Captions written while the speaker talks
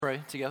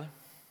pray together?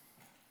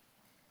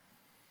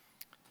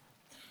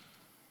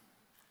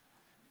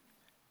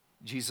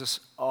 Jesus,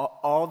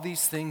 all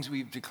these things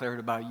we've declared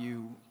about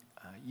you,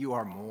 you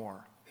are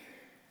more.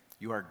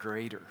 You are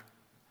greater.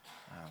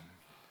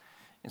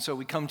 And so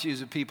we come to you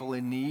as a people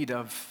in need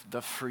of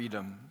the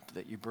freedom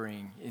that you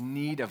bring, in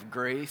need of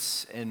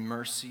grace and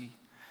mercy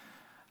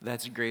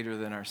that's greater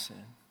than our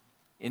sin,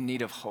 in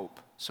need of hope.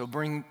 So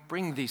bring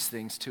these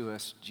things to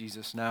us,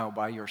 Jesus, now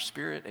by your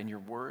Spirit and your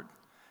word,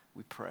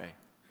 we pray.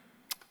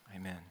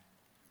 Amen.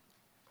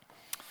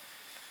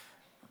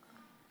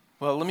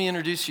 Well, let me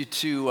introduce you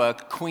to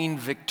Queen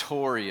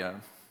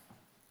Victoria.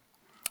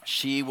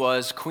 She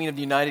was Queen of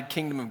the United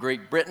Kingdom of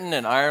Great Britain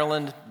and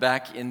Ireland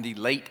back in the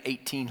late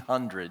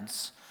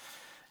 1800s.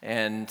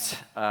 And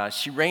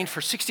she reigned for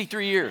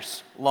 63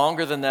 years,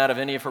 longer than that of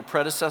any of her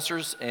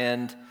predecessors.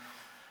 And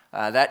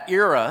that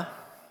era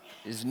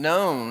is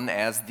known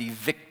as the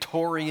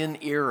Victorian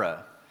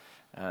era.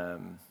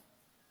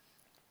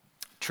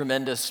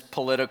 Tremendous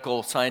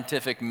political,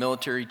 scientific,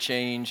 military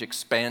change,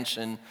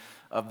 expansion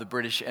of the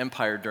British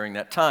Empire during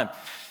that time.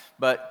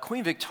 But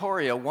Queen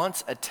Victoria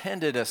once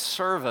attended a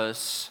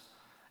service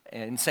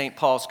in St.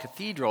 Paul's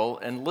Cathedral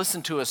and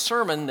listened to a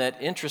sermon that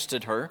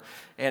interested her.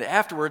 And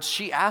afterwards,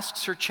 she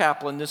asks her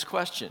chaplain this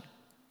question: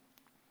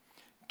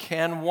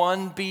 can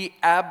one be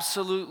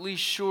absolutely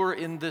sure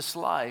in this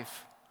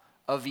life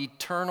of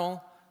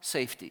eternal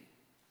safety?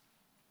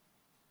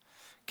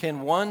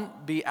 Can one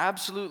be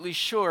absolutely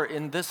sure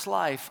in this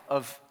life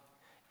of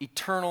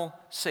eternal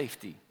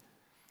safety?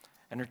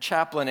 And her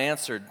chaplain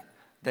answered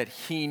that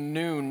he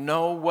knew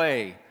no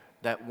way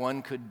that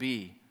one could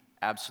be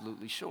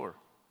absolutely sure.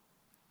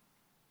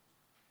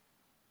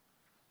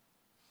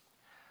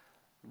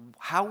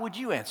 How would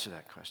you answer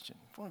that question?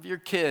 If one of your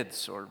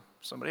kids or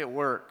somebody at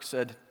work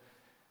said,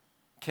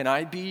 can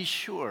I be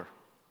sure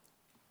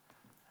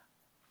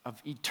of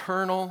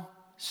eternal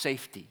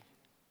safety?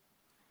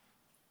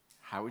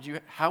 How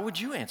would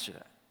you answer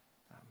that?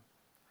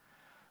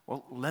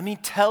 Well, let me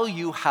tell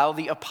you how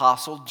the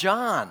Apostle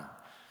John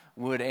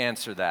would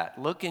answer that.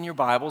 Look in your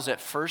Bibles at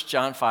 1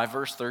 John 5,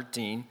 verse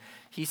 13.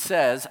 He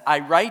says, I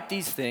write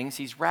these things.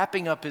 He's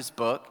wrapping up his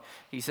book.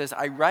 He says,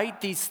 I write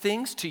these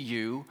things to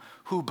you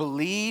who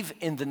believe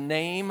in the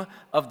name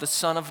of the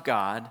Son of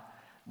God,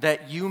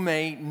 that you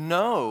may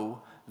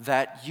know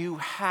that you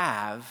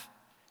have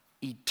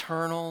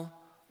eternal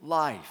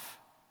life.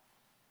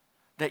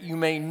 That you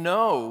may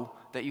know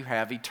that you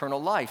have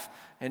eternal life.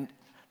 And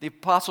the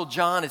Apostle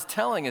John is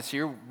telling us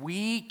here,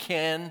 we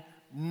can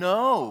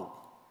know.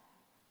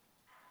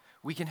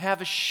 We can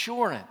have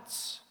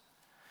assurance.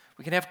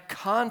 We can have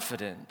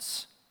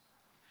confidence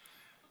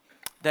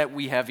that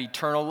we have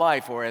eternal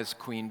life, or as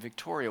Queen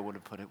Victoria would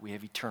have put it, we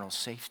have eternal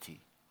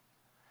safety.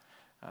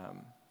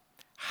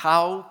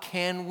 How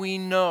can we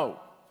know?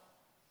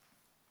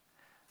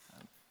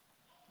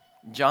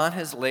 John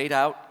has laid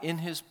out in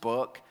his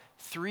book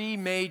 3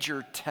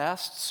 major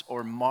tests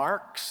or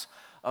marks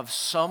of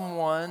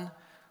someone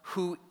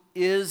who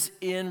is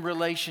in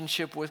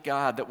relationship with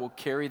God that will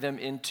carry them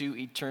into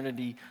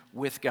eternity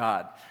with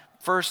God.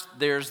 First,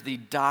 there's the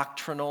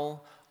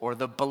doctrinal or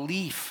the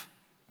belief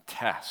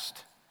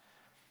test.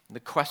 The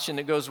question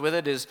that goes with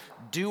it is,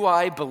 do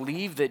I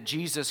believe that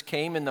Jesus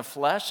came in the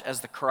flesh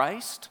as the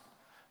Christ,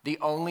 the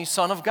only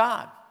Son of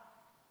God?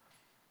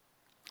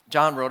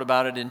 John wrote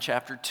about it in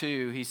chapter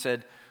 2. He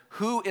said,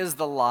 who is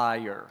the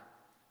liar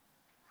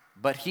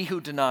but he who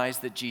denies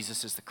that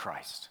Jesus is the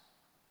Christ?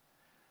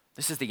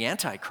 This is the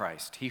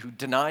Antichrist, he who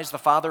denies the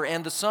Father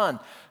and the Son.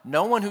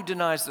 No one who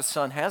denies the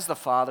Son has the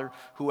Father.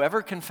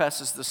 Whoever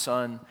confesses the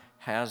Son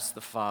has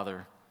the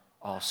Father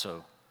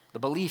also. The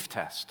belief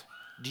test.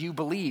 Do you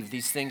believe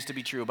these things to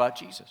be true about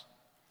Jesus?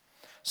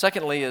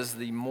 Secondly is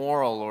the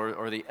moral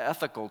or the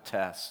ethical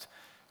test.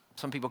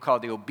 Some people call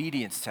it the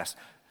obedience test.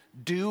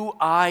 Do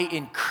I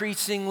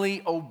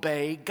increasingly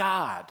obey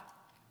God?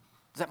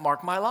 Does that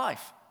mark my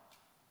life?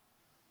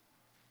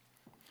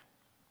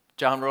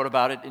 John wrote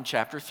about it in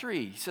chapter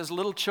 3. He says,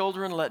 little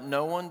children, let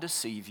no one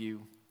deceive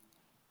you.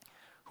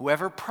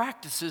 Whoever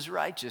practices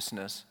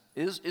righteousness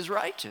is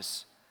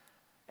righteous,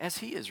 as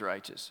he is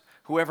righteous.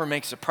 Whoever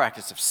makes a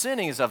practice of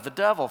sinning is of the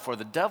devil, for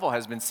the devil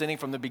has been sinning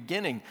from the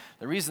beginning.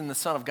 The reason the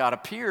Son of God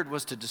appeared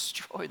was to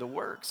destroy the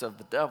works of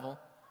the devil.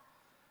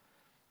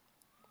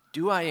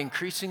 Do I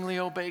increasingly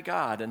obey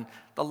God? And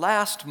the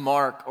last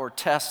mark or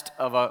test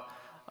of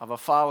a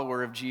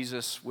follower of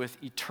Jesus with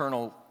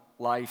eternal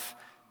life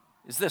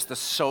is this: the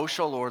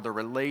social or the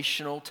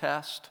relational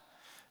test,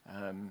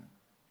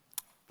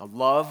 the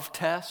love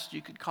test,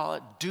 you could call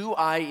it. Do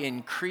I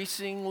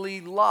increasingly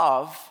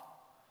love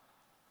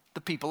the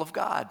people of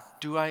God?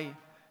 Do I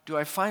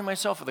find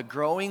myself with a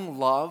growing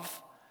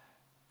love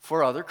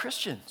for other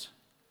Christians?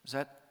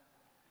 Does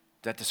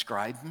that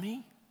describe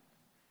me?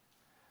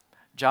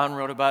 John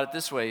wrote about it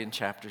this way in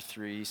chapter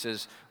 3. He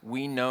says,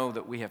 we know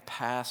that we have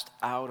passed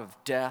out of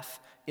death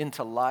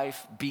into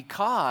life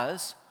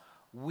because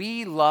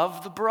we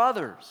love the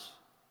brothers.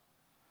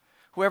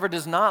 Whoever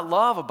does not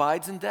love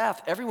abides in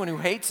death. Everyone who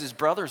hates his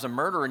brother is a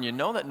murderer, and you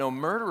know that no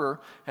murderer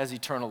has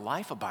eternal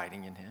life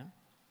abiding in him.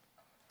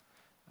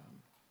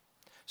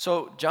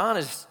 So John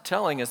is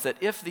telling us that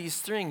if these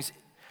things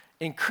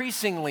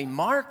increasingly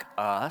mark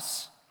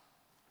us,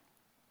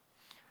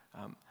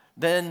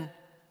 then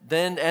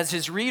as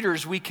his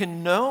readers, we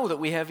can know that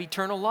we have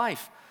eternal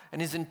life.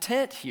 And his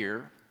intent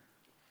here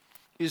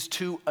is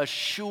to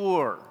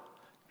assure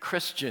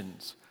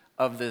Christians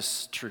of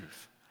this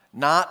truth,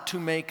 not to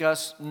make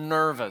us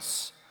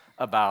nervous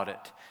about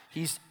it.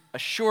 He's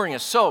assuring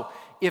us. So,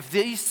 if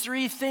these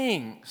three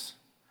things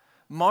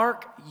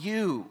mark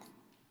you,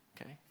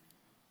 okay,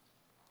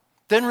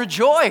 then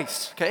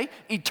rejoice, okay?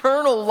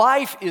 Eternal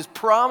life is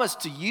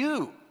promised to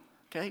you,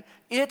 okay?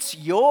 It's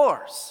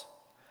yours.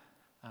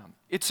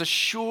 It's a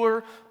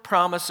sure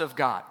promise of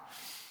God.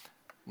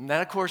 And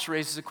that, of course,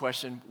 raises the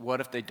question, what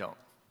if they don't?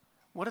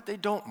 What if they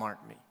don't mark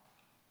me?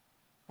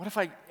 What if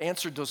I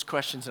answered those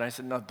questions and I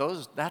said, no,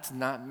 that's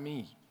not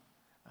me?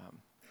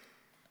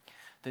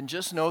 Then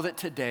just know that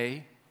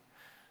today,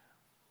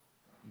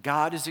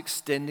 God is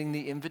extending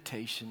the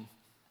invitation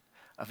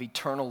of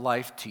eternal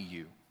life to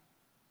you.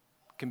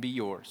 It can be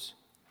yours.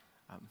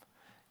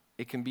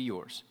 It can be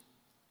yours.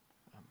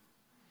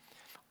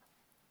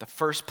 The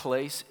first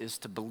place is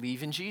to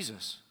believe in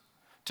Jesus,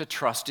 to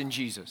trust in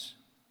Jesus.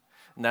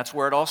 And that's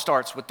where it all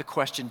starts with the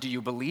question, do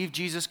you believe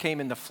Jesus came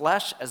in the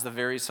flesh as the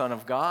very Son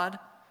of God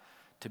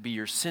to be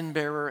your sin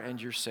bearer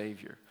and your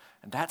Savior?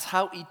 And that's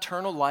how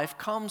eternal life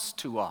comes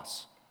to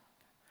us,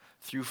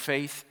 through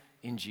faith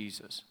in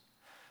Jesus.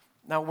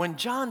 Now, when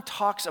John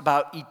talks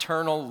about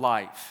eternal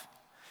life,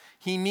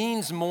 he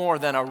means more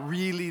than a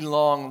really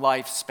long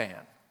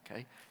lifespan,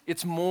 okay?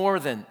 It's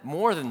more than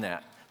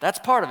that. That's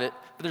part of it,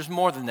 but there's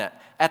more than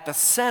that. At the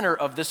center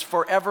of this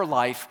forever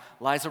life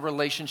lies a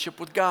relationship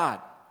with God.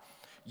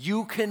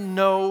 You can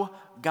know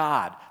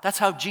God. That's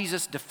how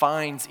Jesus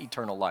defines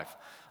eternal life.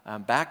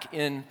 Back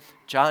in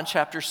John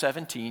chapter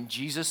 17,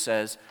 Jesus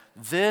says,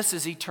 this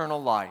is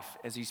eternal life,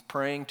 as he's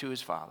praying to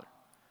his Father,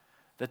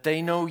 that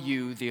they know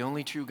you, the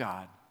only true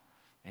God,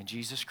 and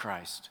Jesus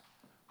Christ,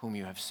 whom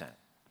you have sent.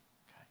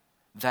 Okay.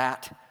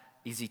 That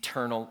is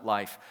eternal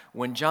life.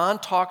 When John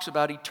talks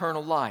about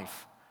eternal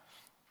life,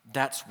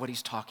 that's what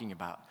he's talking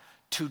about.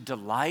 To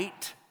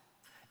delight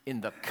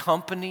in the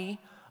company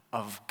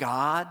of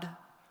God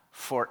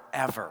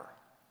forever.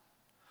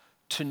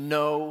 To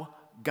know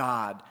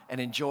God and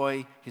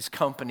enjoy his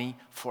company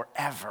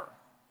forever.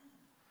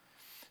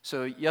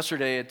 So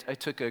yesterday I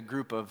took a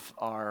group of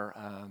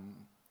our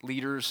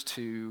leaders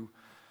to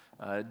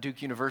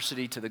Duke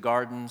University, to the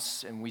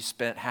Gardens, and we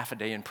spent half a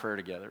day in prayer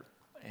together.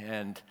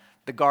 And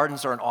the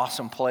Gardens are an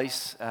awesome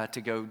place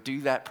to go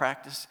do that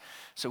practice.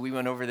 So we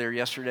went over there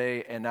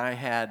yesterday, and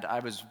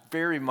I was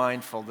very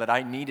mindful that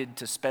I needed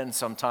to spend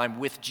some time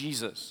with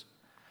Jesus.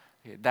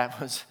 That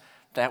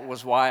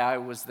was why I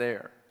was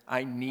there.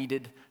 I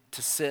needed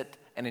to sit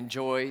and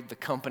enjoy the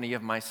company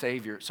of my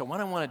Savior. So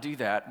when I want to do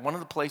that, one of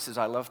the places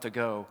I love to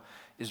go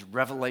is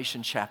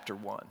Revelation chapter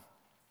 1.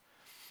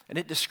 And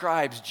it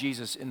describes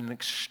Jesus in an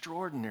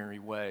extraordinary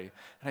way.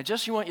 And I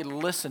just want you to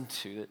listen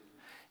to it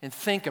and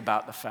think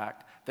about the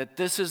fact that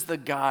this is the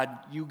God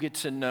you get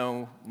to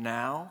know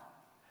now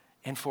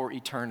and for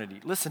eternity.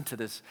 Listen to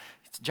this.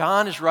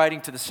 John is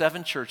writing to the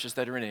 7 churches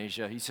that are in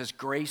Asia. He says,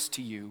 grace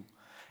to you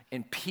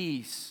and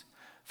peace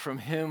from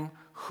him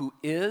who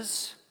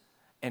is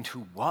and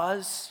who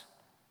was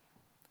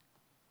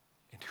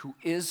and who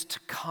is to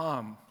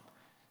come,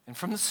 and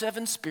from the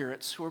 7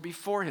 spirits who are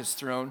before his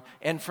throne,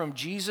 and from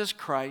Jesus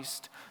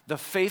Christ, the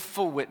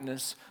faithful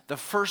witness, the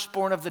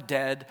firstborn of the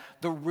dead,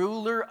 the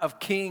ruler of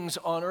kings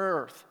on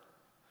earth.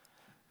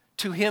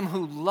 To him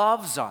who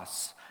loves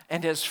us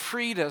and has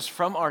freed us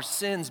from our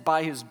sins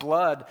by his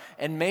blood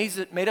and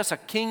made us a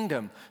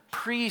kingdom,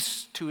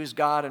 priests to his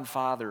God and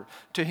Father.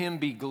 To him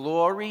be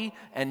glory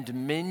and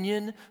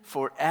dominion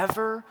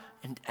forever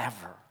and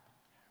ever.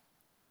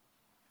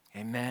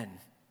 Amen.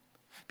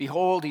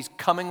 Behold, he's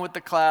coming with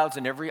the clouds,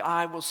 and every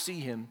eye will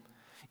see him,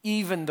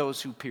 even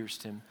those who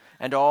pierced him,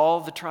 and all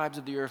the tribes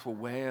of the earth will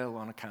wail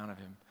on account of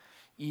him.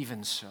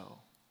 Even so.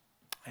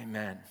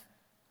 Amen.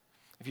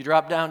 If you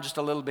drop down just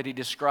a little bit, he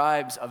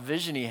describes a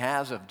vision he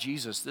has of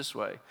Jesus this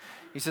way.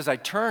 He says, I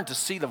turned to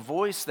see the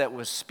voice that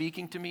was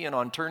speaking to me, and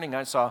on turning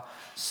I saw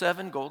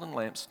 7 golden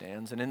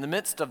lampstands, and in the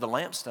midst of the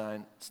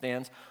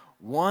lampstands,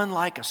 one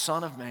like a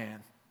son of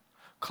man,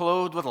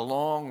 clothed with a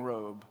long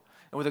robe,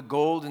 and with a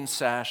golden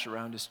sash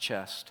around his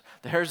chest.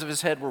 The hairs of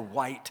his head were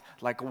white,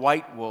 like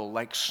white wool,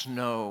 like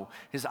snow.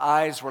 His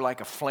eyes were like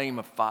a flame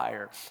of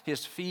fire.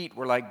 His feet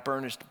were like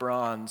burnished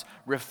bronze,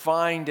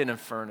 refined in a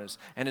furnace.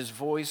 And his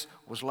voice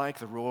was like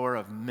the roar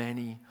of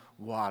many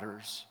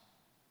waters.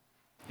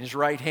 In his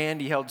right hand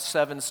he held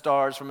 7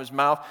 stars. From his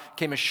mouth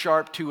came a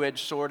sharp 2-edged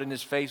sword, and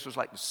his face was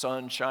like the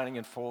sun shining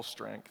in full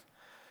strength.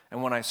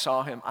 And when I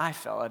saw him, I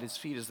fell at his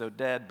feet as though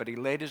dead. But he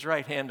laid his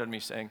right hand on me,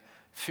 saying,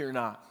 fear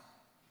not.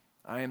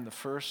 I am the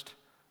first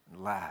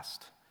and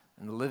last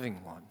and the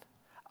living one.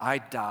 I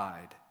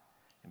died,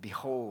 and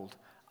behold,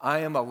 I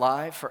am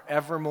alive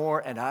forevermore,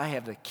 and I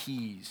have the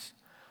keys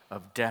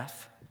of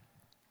death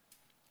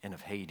and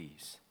of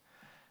Hades.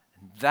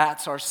 And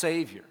that's our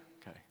Savior,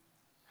 okay?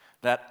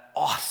 That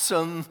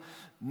awesome,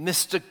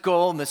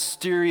 mystical,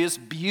 mysterious,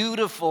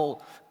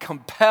 beautiful,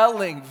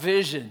 compelling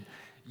vision.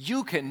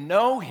 You can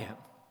know him.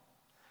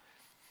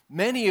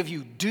 Many of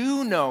you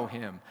do know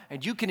him,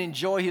 and you can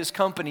enjoy his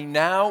company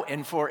now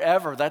and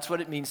forever. That's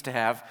what it means to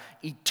have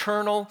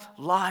eternal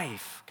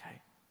life. Okay?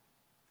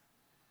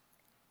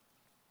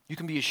 You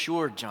can be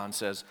assured, John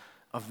says,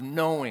 of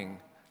knowing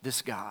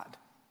this God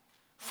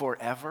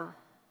forever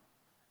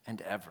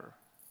and ever.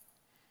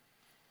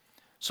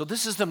 So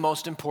this is the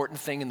most important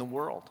thing in the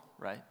world,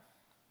 right?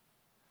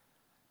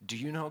 Do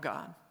you know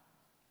God?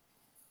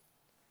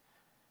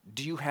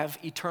 Do you have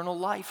eternal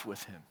life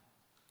with him?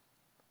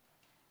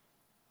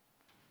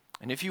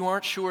 And if you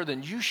aren't sure,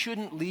 then you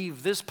shouldn't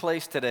leave this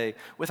place today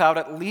without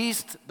at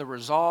least the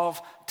resolve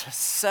to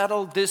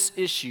settle this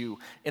issue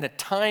in a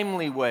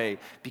timely way,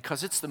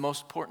 because it's the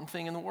most important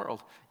thing in the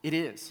world. It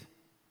is.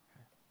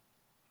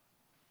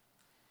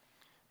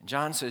 And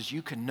John says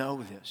you can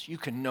know this. You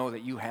can know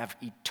that you have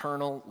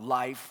eternal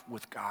life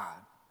with God.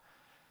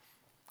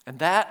 And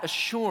that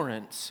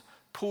assurance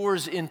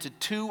pours into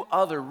two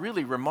other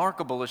really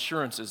remarkable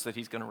assurances that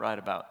he's going to write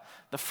about.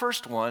 The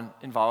first one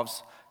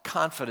involves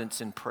confidence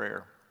in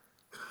prayer.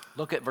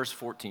 Look at verse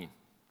 14. He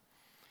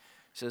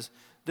says,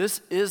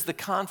 this is the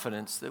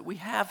confidence that we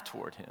have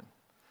toward him,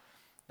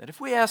 that if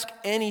we ask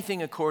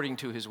anything according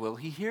to his will,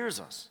 he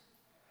hears us.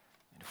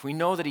 And if we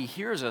know that he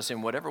hears us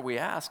in whatever we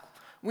ask,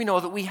 we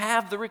know that we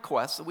have the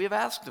requests that we have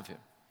asked of him.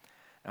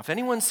 Now, if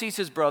anyone sees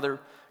his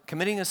brother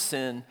committing a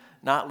sin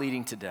not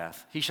leading to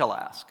death, he shall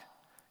ask,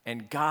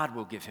 and God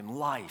will give him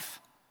life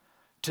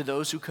to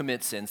those who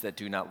commit sins that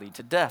do not lead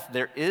to death.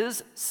 There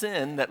is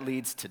sin that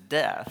leads to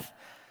death.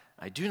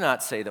 I do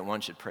not say that one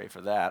should pray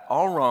for that.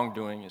 All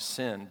wrongdoing is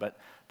sin, but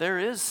there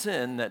is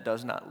sin that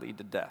does not lead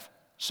to death.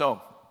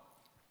 So,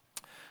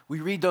 we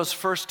read those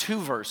first two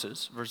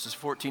verses, verses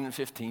 14 and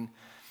 15,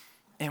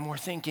 and we're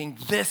thinking,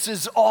 this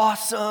is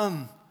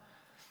awesome.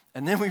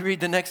 And then we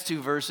read the next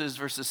two verses,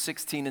 verses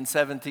 16 and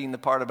 17, the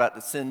part about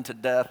the sin to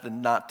death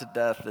and not to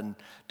death, and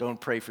don't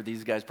pray for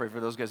these guys, pray for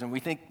those guys. And we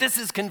think, this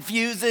is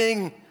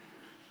confusing.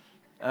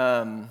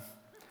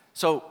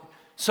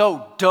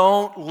 So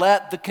don't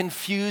let the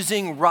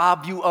confusing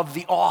rob you of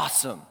the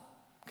awesome,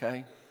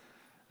 okay?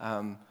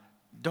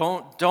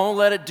 Don't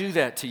let it do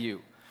that to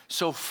you.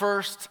 So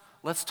first,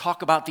 let's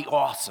talk about the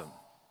awesome,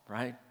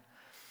 right?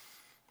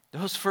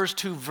 Those first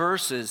two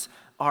verses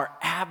are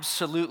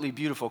absolutely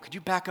beautiful. Could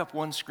you back up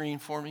one screen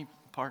for me,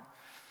 Park?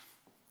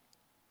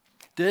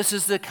 This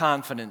is the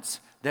confidence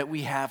that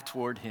we have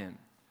toward him,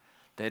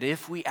 that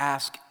if we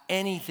ask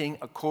anything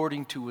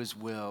according to his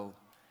will,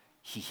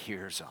 he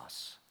hears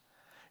us.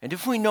 And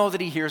if we know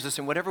that he hears us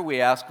in whatever we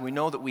ask, we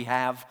know that we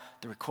have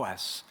the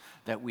requests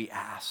that we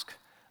ask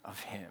of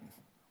him.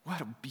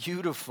 What a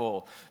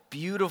beautiful,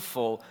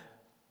 beautiful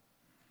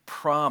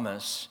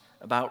promise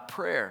about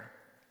prayer.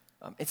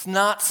 It's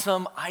not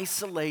some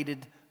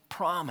isolated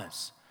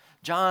promise.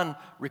 John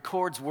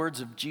records words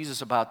of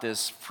Jesus about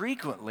this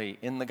frequently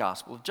in the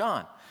Gospel of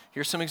John.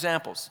 Here's some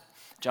examples.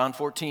 John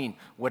 14,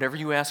 whatever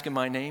you ask in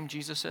my name,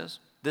 Jesus says,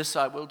 this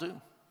I will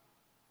do,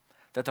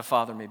 that the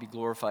Father may be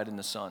glorified in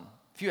the Son.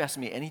 If you ask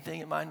me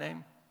anything in my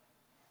name,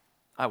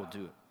 I will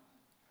do it.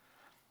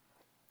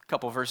 A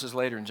couple verses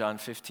later in John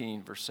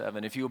 15, verse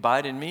 7, if you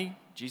abide in me,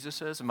 Jesus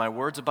says, and my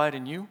words abide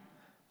in you,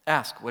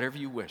 ask whatever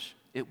you wish.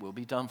 It will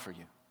be done for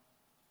you.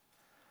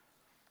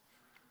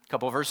 A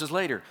couple verses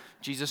later,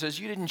 Jesus says,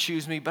 you didn't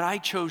choose me, but I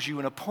chose you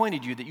and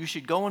appointed you that you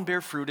should go and bear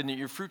fruit and that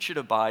your fruit should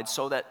abide,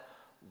 so that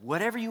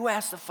whatever you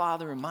ask the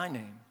Father in my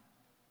name,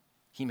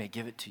 he may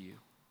give it to you.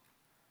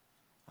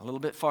 A little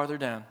bit farther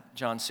down,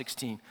 John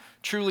 16.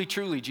 Truly,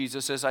 truly,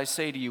 Jesus says, I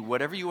say to you,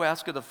 whatever you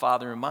ask of the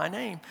Father in my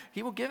name,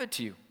 he will give it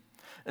to you.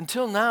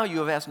 Until now you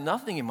have asked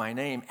nothing in my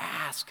name.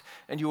 Ask,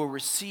 and you will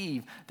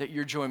receive, that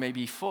your joy may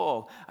be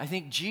full. I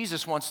think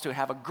Jesus wants to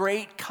have a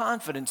great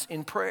confidence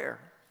in prayer.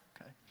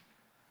 Okay.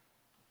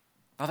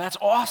 Now that's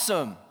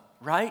awesome,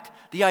 right?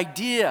 The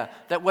idea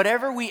that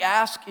whatever we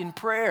ask in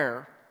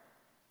prayer,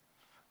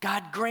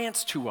 God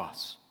grants to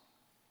us.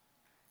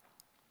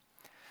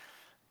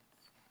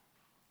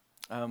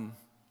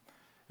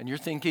 And you're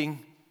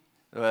thinking,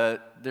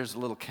 there's a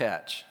little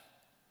catch.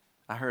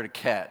 I heard a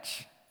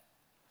catch.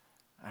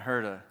 I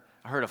heard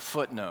a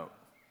footnote.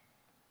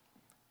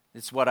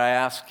 It's what I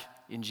ask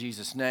in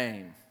Jesus'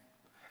 name.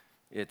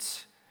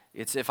 It's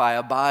if I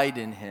abide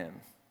in him.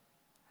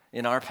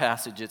 In our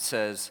passage it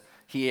says,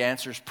 he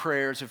answers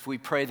prayers if we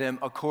pray them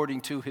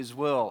according to his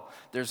will.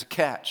 There's a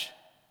catch.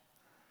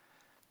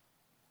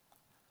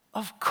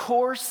 Of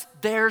course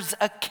there's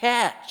a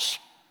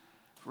catch,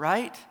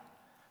 right?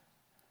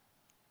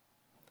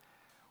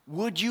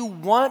 Would you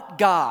want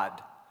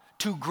God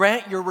to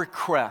grant your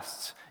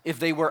requests if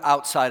they were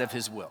outside of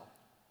his will?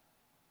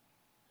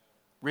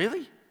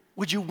 Really?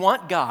 Would you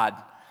want God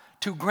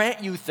to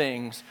grant you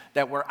things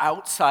that were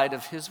outside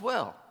of his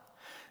will?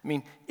 I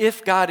mean,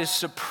 if God is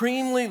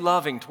supremely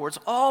loving towards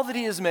all that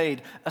he has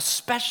made,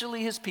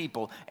 especially his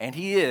people, and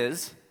he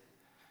is,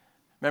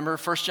 remember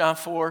 1 John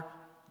 4,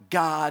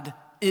 God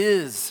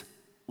is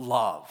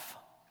love,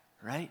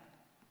 right?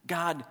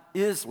 God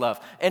is love.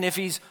 And if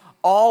he's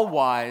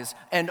all-wise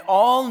and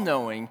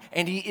all-knowing,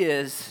 and he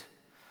is,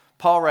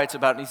 Paul writes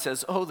about it and he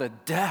says, oh, the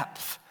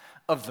depth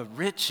of the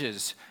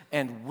riches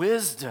and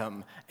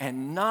wisdom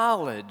and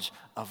knowledge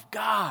of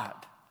God.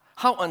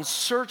 How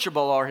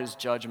unsearchable are his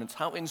judgments,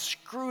 how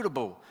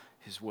inscrutable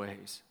his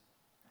ways.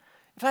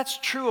 If that's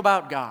true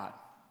about God,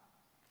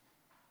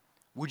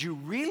 would you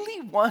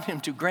really want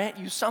him to grant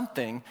you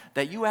something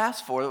that you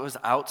asked for that was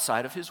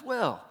outside of his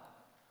will?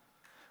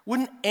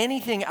 Wouldn't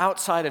anything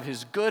outside of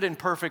his good and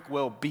perfect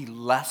will be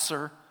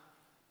lesser,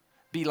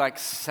 be like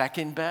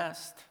second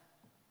best?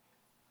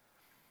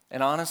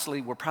 And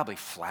honestly, we're probably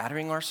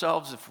flattering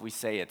ourselves if we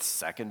say it's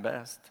second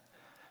best.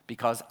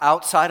 Because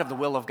outside of the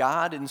will of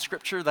God in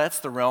Scripture, that's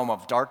the realm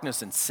of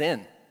darkness and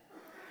sin.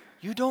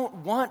 You don't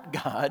want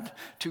God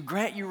to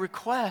grant you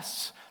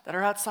requests that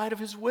are outside of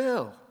his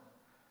will.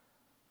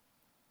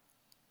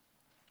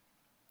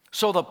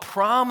 So the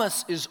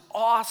promise is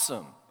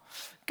awesome.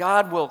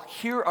 God will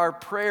hear our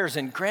prayers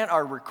and grant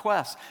our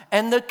requests.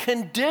 And the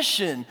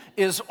condition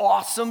is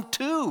awesome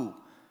too.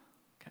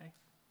 Okay?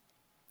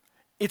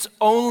 It's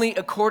only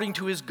according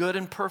to his good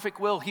and perfect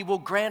will. He will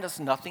grant us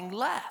nothing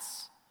less.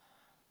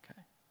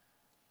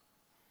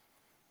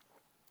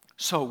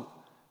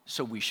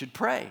 So we should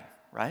pray,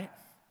 right?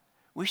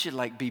 We should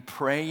be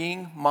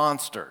praying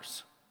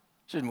monsters,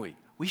 shouldn't we?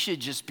 We should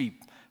just be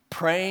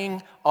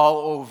praying all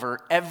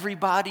over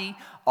everybody,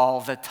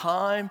 all the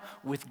time,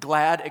 with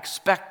glad,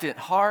 expectant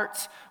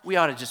hearts. We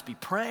ought to just be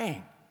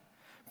praying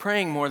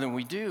more than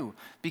we do,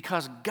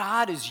 because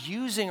God is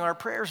using our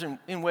prayers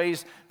in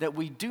ways that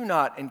we do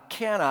not and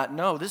cannot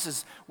know.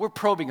 We're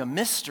probing a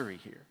mystery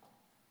here.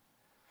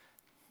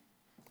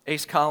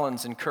 Ace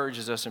Collins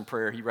encourages us in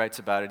prayer. He writes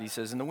about it. He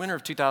says, in the winter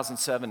of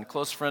 2007, a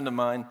close friend of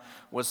mine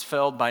was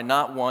felled by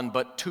not one,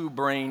 but 2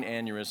 brain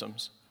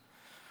aneurysms.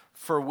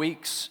 For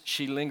weeks,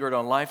 she lingered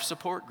on life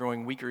support,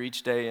 growing weaker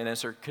each day, and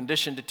as her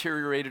condition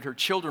deteriorated, her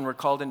children were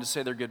called in to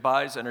say their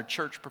goodbyes, and her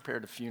church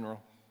prepared a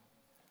funeral.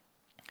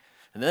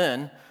 And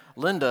then,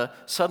 Linda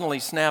suddenly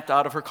snapped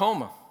out of her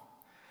coma.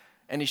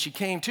 And as she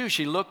came to,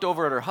 she looked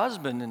over at her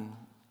husband,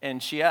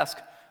 and she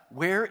asked,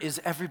 where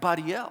is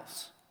everybody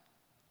else?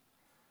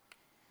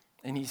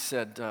 And he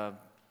said,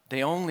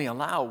 they only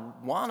allow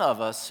one of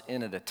us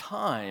in at a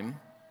time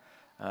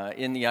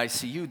in the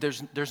ICU.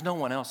 There's no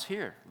one else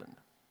here, Linda.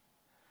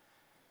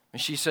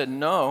 And she said,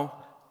 no,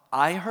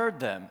 I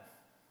heard them.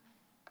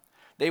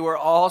 They were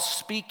all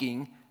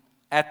speaking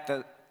at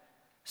the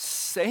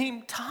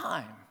same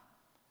time,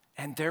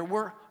 and there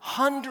were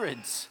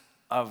hundreds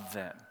of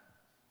them.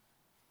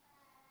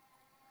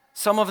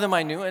 Some of them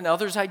I knew and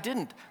others I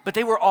didn't, but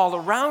they were all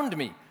around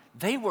me.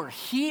 They were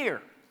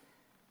here.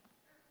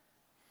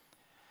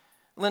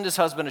 Linda's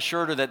husband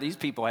assured her that these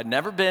people had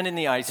never been in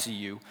the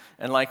ICU,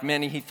 and like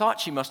many, he thought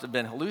she must have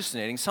been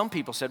hallucinating. Some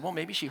people said, well,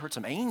 maybe she heard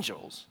some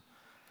angels.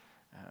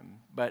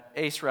 But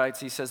Ace writes,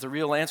 he says, the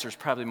real answer is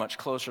probably much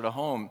closer to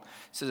home.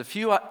 He says, a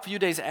few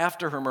days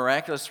after her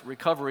miraculous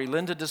recovery,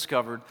 Linda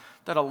discovered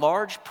that a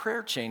large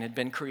prayer chain had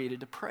been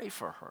created to pray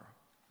for her.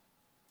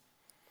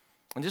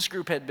 And this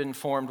group had been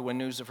formed when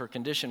news of her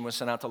condition was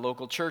sent out to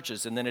local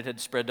churches, and then it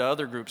had spread to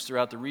other groups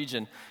throughout the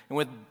region.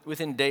 And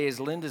within days,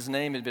 Linda's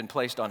name had been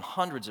placed on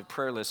hundreds of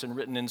prayer lists and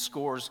written in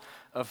scores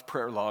of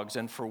prayer logs.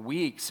 And for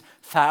weeks,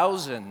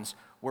 thousands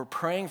were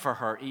praying for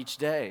her each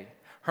day.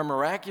 Her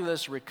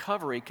miraculous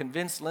recovery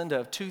convinced Linda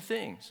of 2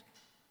 things.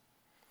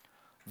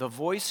 The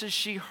voices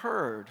she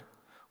heard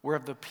were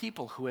of the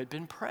people who had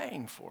been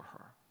praying for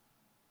her.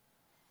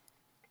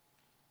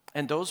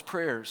 And those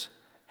prayers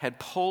had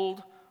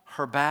pulled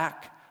her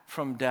back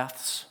from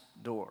death's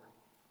door.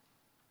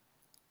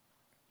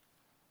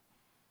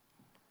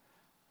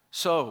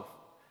 So,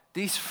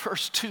 these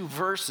first 2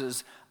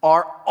 verses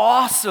are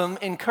awesome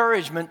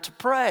encouragement to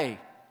pray.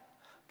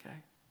 Okay?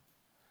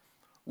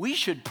 We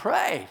should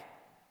pray.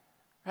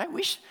 Right?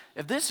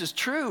 If this is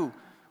true,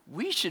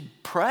 we should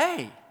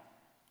pray.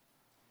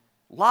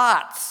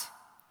 Lots.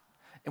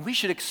 And we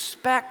should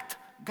expect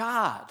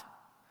God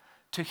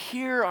to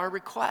hear our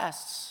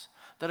requests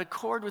that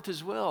accord with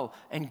his will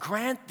and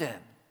grant them.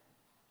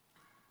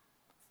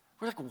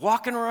 We're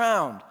walking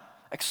around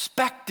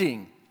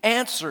expecting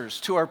answers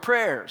to our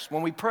prayers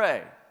when we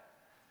pray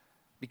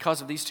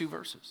because of these 2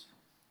 verses.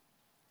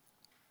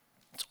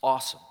 It's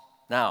awesome.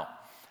 Now,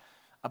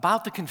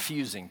 about the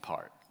confusing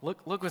part.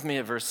 Look with me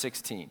at verse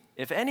 16.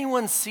 If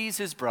anyone sees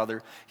his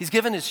brother, he's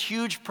given his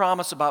huge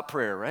promise about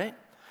prayer, right?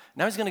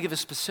 Now he's going to give a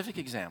specific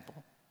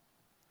example,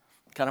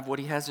 kind of what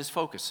he has his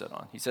focus set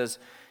on. He says,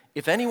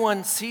 if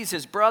anyone sees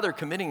his brother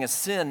committing a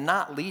sin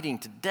not leading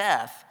to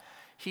death,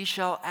 he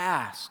shall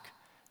ask,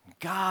 and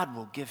God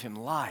will give him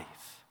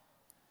life.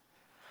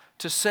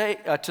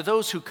 To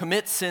those who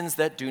commit sins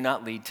that do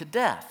not lead to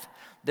death,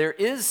 there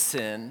is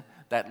sin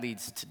that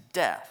leads to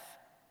death.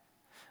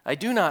 I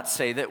do not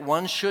say that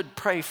one should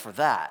pray for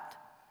that.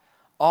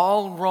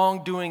 All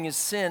wrongdoing is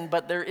sin,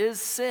 but there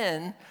is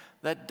sin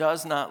that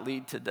does not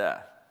lead to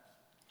death.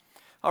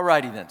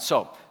 Alrighty then.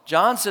 So,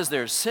 John says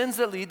there's sins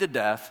that lead to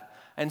death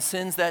and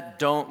sins that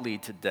don't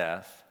lead to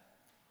death.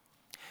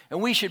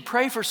 And we should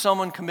pray for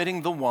someone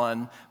committing the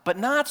one, but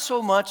not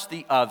so much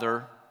the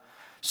other,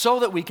 so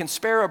that we can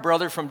spare a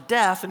brother from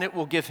death and it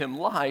will give him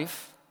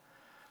life.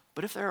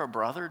 But if they're a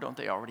brother, don't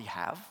they already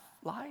have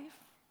life?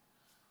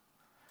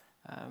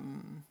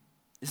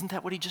 Isn't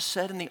that what he just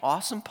said in the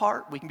awesome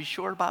part? We can be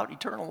sure about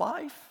eternal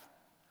life.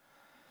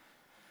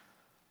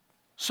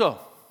 So,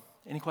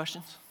 any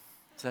questions?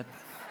 Is that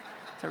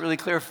really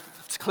clear?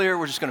 If it's clear,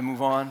 we're just going to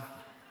move on.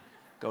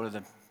 Go to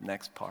the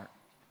next part.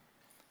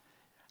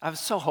 I was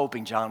so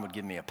hoping John would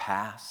give me a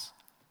pass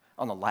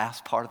on the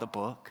last part of the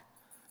book.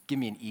 Give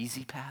me an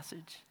easy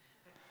passage.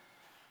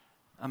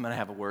 I'm going to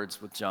have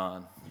words with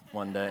John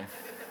one day.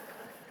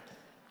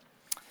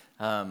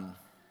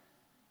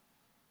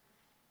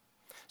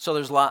 So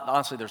there's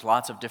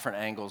lots of different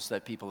angles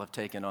that people have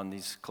taken on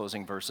these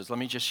closing verses. Let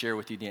me just share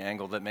with you the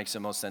angle that makes the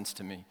most sense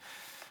to me.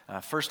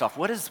 First off,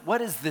 what is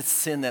this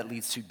sin that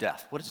leads to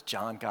death? What has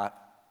John got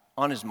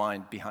on his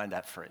mind behind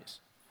that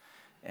phrase?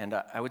 And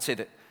I would say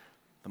that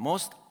the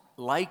most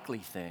likely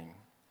thing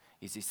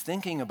is he's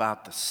thinking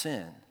about the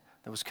sin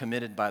that was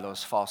committed by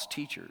those false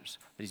teachers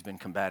that he's been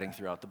combating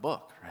throughout the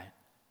book, right?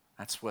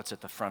 That's what's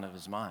at the front of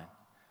his mind.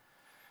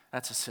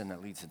 That's a sin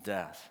that leads to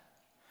death.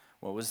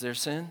 What was their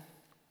sin?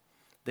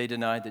 They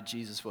denied that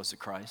Jesus was the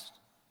Christ,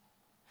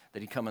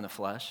 that he'd come in the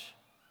flesh.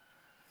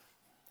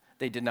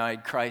 They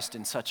denied Christ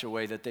in such a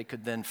way that they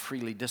could then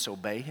freely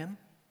disobey him.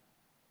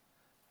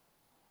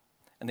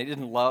 And they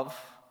didn't love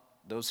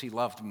those he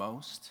loved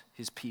most,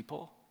 his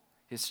people,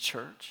 his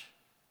church.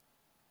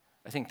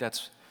 I think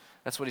that's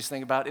what he's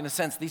thinking about. In a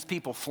sense, these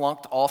people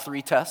flunked all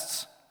three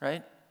tests,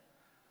 right?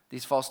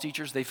 These false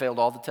teachers, they failed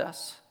all the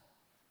tests.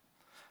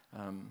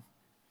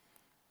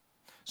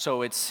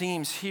 So it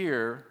seems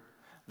here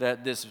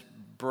that this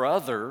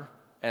brother,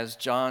 as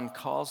John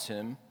calls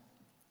him,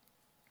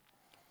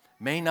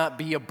 may not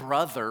be a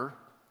brother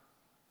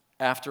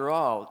after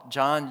all.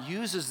 John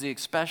uses the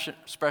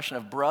expression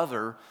of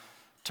brother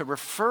to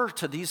refer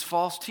to these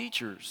false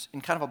teachers in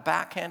kind of a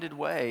backhanded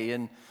way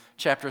in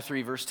chapter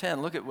 3, verse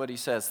 10. Look at what he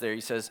says there.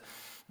 He says,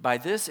 "By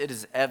this it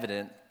is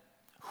evident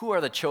who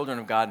are the children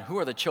of God and who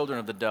are the children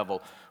of the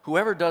devil.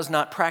 Whoever does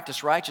not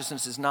practice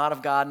righteousness is not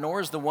of God, nor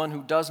is the one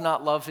who does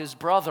not love his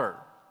brother."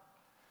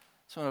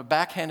 So in a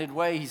backhanded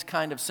way, he's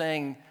kind of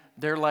saying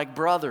they're like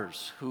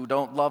brothers who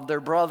don't love their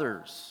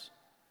brothers,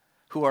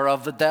 who are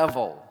of the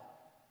devil.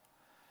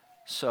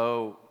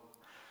 So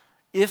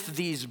if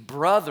these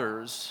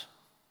brothers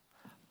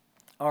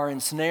are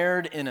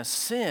ensnared in a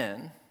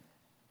sin,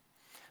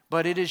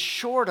 but it is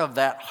short of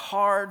that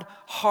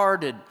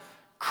hard-hearted,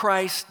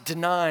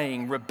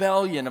 Christ-denying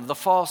rebellion of the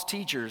false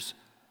teachers,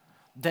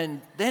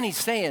 then he's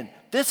saying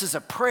this is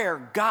a prayer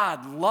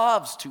God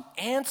loves to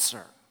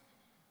answer.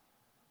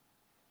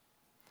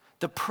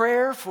 The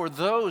prayer for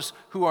those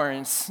who are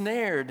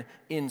ensnared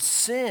in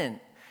sin.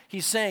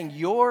 He's saying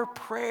your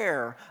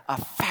prayer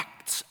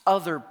affects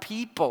other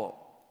people.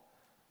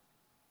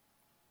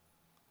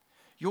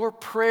 Your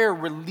prayer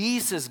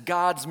releases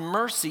God's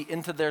mercy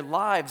into their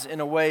lives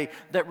in a way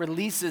that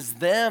releases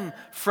them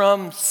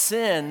from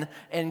sin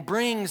and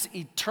brings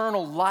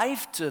eternal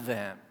life to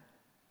them.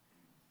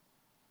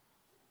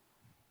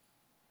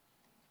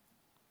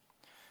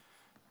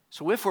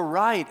 So if we're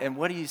right, and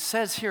what he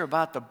says here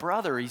about the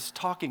brother, he's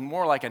talking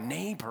more like a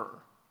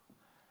neighbor.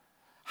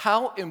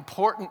 How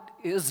important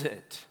is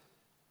it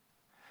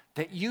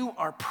that you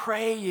are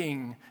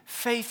praying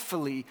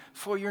faithfully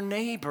for your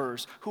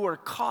neighbors who are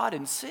caught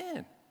in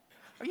sin?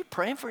 Are you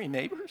praying for your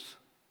neighbors?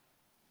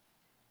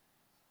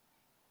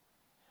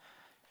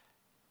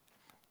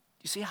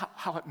 You see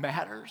how it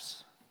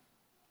matters?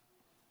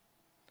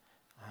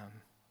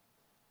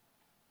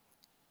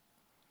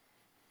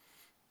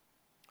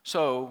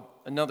 So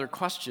another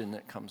question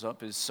that comes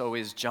up is, so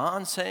is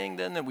John saying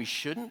then that we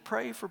shouldn't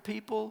pray for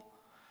people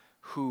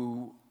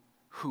who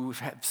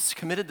have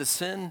committed the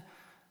sin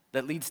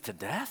that leads to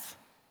death?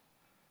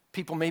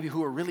 People maybe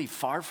who are really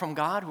far from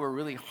God, who are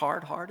really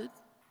hard-hearted?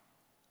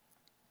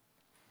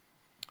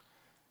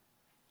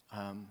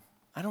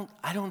 I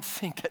don't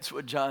think that's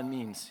what John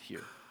means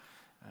here.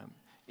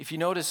 If you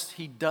notice,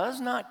 he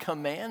does not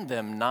command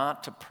them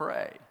not to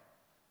pray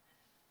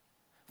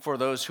for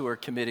those who are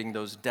committing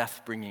those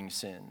death-bringing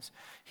sins.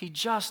 He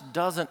just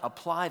doesn't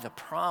apply the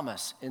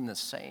promise in the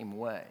same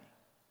way.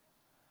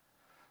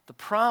 The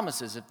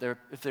promise is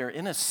if they're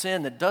in a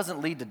sin that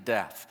doesn't lead to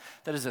death,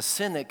 that is a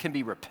sin that can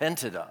be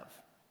repented of,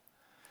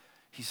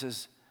 he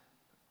says,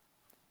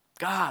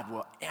 God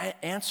will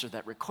answer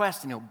that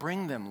request and he'll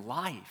bring them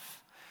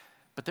life.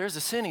 But there's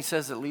a sin, he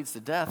says, that leads to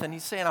death, and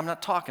he's saying, I'm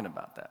not talking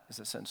about that, is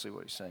essentially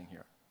what he's saying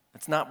here.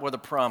 That's not where the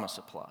promise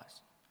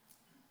applies.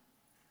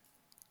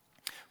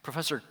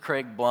 Professor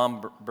Craig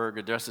Blomberg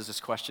addresses this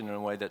question in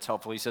a way that's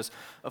helpful. He says,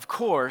 of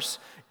course,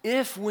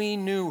 if we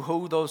knew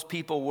who those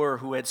people were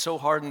who had so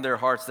hardened their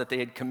hearts that they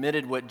had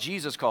committed what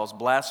Jesus calls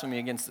blasphemy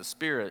against the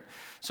Spirit,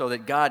 so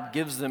that God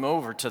gives them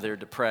over to their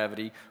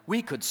depravity,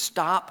 we could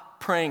stop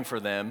praying for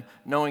them,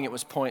 knowing it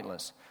was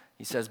pointless.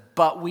 He says,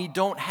 but we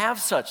don't have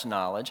such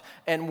knowledge,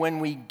 and when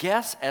we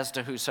guess as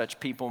to who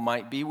such people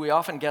might be, we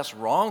often guess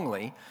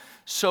wrongly.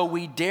 So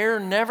we dare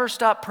never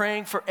stop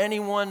praying for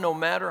anyone, no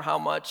matter how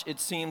much it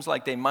seems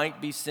like they might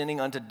be sinning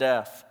unto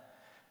death.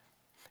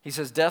 He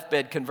says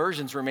deathbed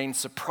conversions remain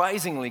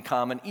surprisingly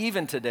common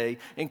even today,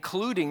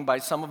 including by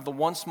some of the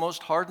once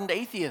most hardened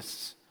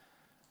atheists.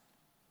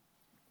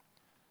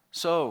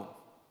 So,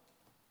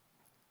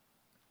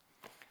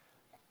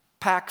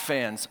 Pack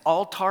fans,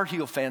 all Tar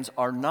Heel fans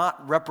are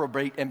not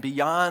reprobate and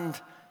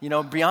beyond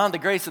the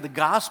grace of the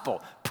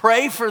gospel.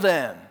 Pray for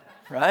them,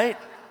 right?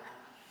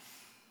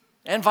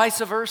 And vice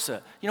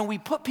versa. We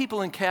put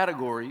people in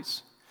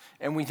categories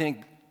and we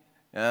think,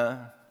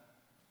 never,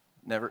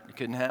 it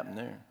couldn't happen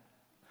there.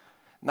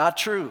 Not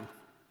true.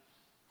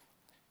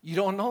 You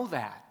don't know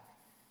that.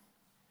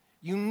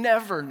 You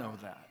never know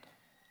that.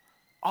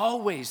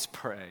 Always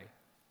pray.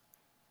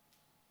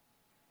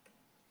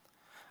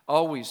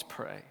 Always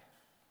pray.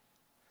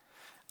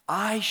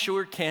 I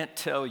sure can't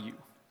tell you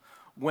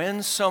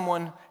when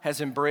someone has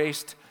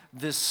embraced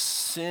this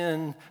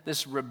sin,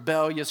 this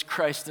rebellious,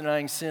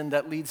 Christ-denying sin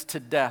that leads to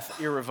death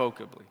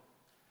irrevocably.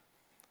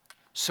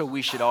 So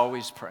we should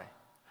always pray.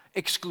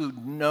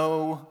 Exclude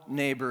no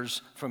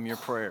neighbors from your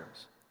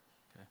prayers.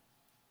 Okay?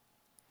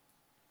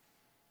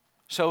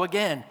 So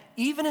again,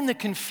 even in the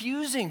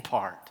confusing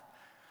part,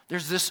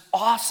 there's this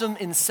awesome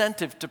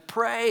incentive to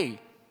pray.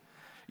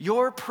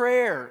 Your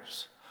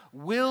prayers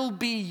will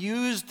be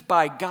used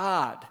by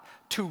God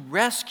to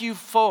rescue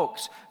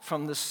folks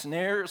from the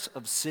snares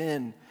of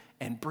sin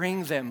and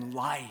bring them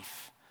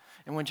life.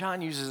 And when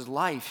John uses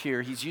life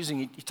here, he's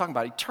talking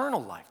about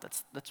eternal life.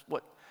 That's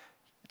what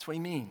he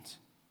means.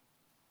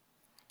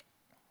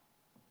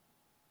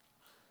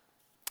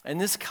 And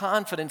this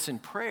confidence in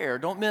prayer,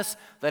 don't miss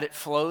that it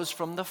flows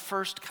from the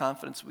first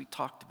confidence we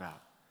talked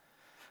about,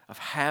 of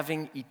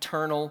having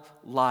eternal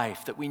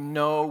life, that we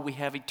know we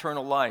have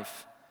eternal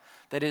life.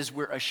 That is,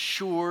 we're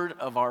assured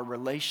of our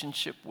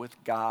relationship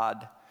with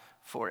God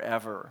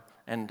forever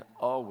and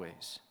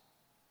always.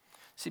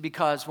 See,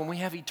 because when we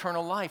have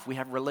eternal life, we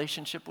have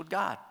relationship with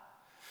God.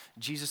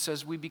 Jesus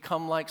says we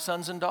become like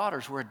sons and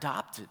daughters. We're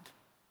adopted.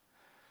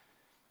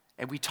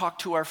 And we talk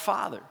to our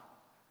Father.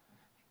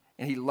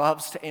 And He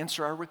loves to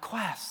answer our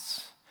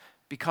requests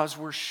because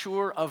we're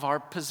sure of our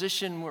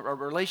position, our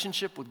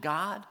relationship with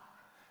God.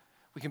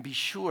 We can be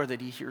sure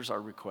that He hears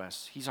our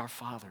requests. He's our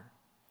Father,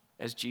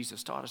 as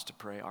Jesus taught us to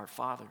pray, our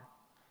Father.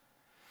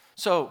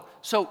 So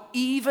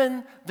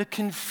even the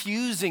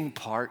confusing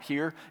part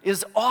here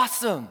is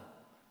awesome.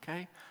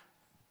 Okay?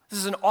 This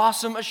is an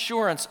awesome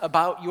assurance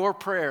about your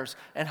prayers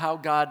and how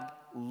God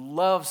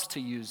loves to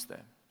use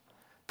them,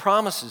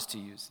 promises to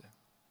use them.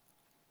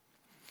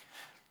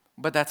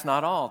 But that's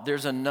not all.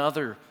 There's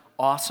another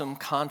awesome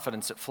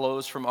confidence that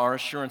flows from our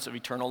assurance of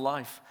eternal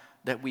life,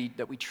 that we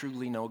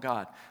truly know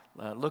God.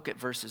 Look at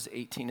verses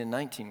 18 and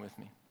 19 with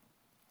me.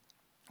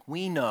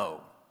 We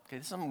know, okay,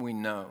 this is something we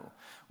know.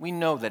 We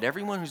know that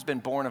everyone who's been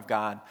born of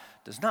God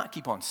does not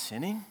keep on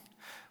sinning,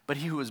 but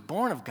he who is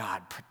born of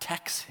God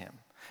protects him.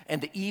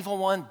 And the evil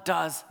one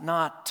does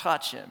not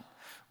touch him.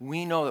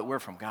 We know that we're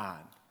from God,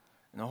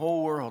 and the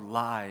whole world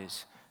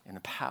lies in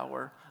the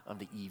power of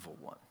the evil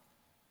one.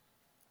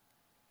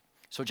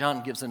 So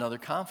John gives another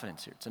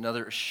confidence here. It's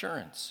another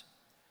assurance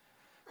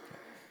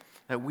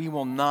that we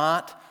will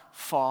not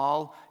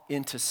fall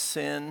into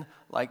sin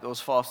like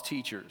those false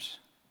teachers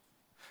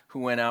who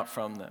went out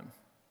from them,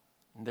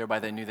 and thereby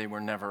they knew they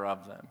were never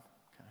of them.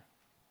 Okay.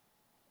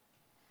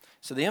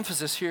 So the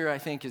emphasis here, I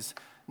think, is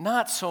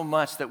not so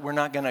much that we're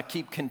not going to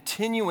keep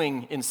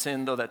continuing in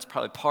sin, though that's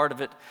probably part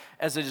of it,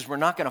 as it is we're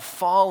not going to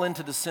fall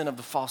into the sin of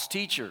the false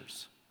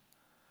teachers.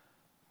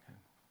 Okay.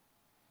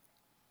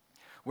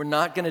 We're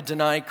not going to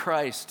deny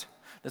Christ.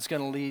 That's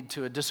going to lead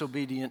to a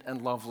disobedient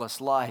and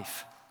loveless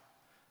life.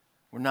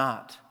 We're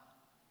not.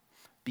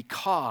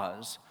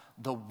 Because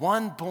the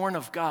one born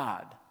of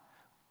God,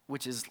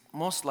 which is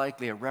most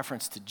likely a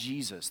reference to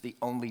Jesus, the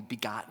only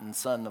begotten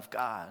Son of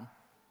God,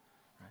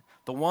 right?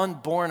 The one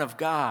born of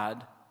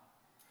God,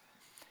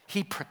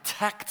 He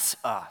protects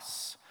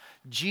us.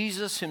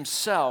 Jesus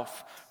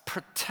Himself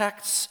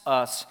protects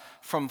us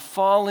from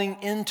falling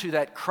into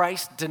that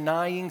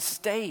Christ-denying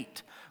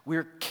state.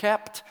 We're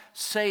kept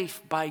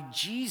safe by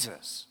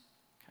Jesus.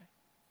 Okay?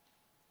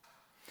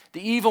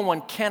 The evil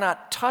one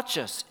cannot touch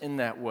us in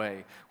that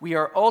way. We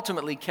are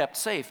ultimately kept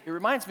safe. It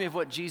reminds me of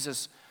what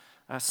Jesus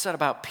said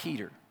about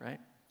Peter, right?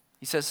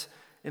 He says,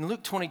 in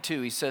Luke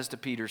 22, He says to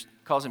Peter,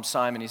 calls him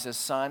Simon, He says,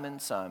 Simon,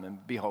 Simon,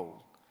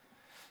 behold,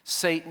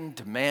 Satan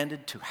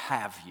demanded to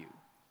have you.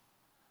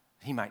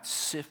 He might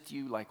sift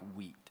you like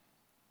wheat.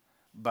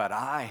 But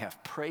I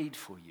have prayed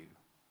for you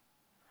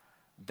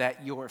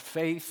that your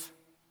faith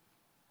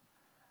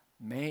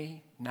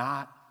may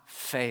not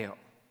fail.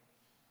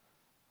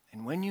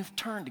 And when you've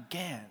turned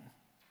again,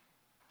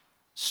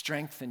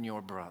 strengthen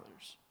your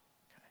brothers.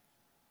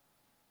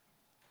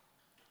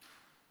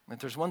 If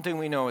there's one thing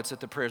we know, it's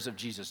that the prayers of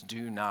Jesus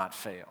do not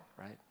fail,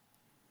 right?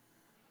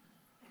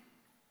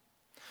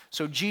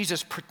 So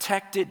Jesus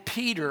protected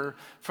Peter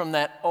from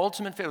that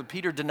ultimate failure.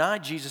 Peter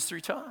denied Jesus 3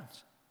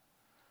 times,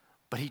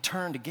 but he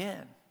turned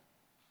again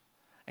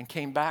and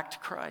came back to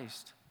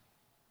Christ.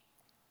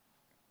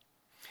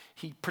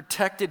 He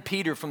protected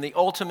Peter from the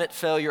ultimate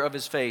failure of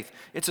his faith.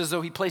 It's as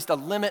though he placed a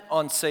limit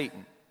on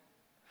Satan.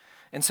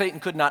 And Satan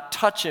could not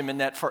touch him in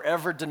that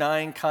forever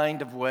denying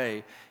kind of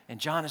way. And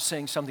John is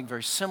saying something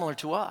very similar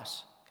to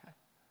us. Okay?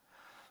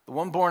 The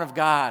one born of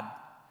God,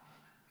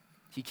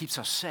 he keeps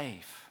us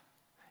safe.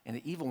 And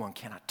the evil one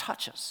cannot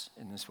touch us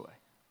in this way.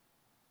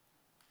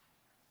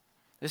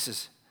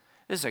 This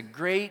is a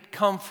great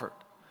comfort.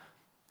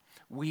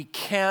 We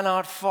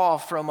cannot fall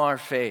from our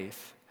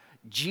faith.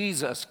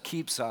 Jesus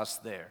keeps us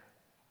there.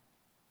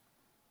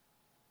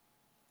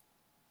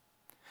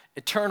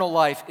 Eternal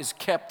life is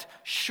kept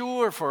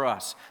sure for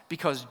us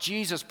because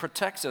Jesus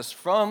protects us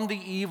from the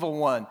evil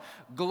one.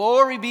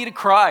 Glory be to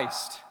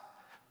Christ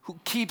who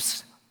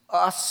keeps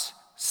us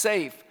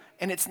safe.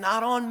 And it's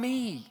not on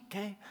me,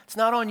 okay? It's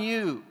not on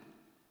you.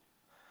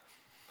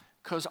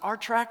 Because our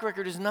track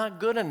record is not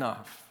good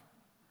enough,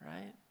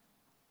 right?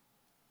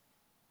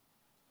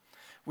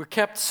 We're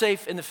kept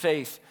safe in the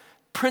faith,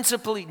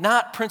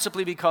 not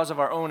principally because of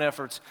our own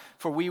efforts,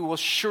 for we will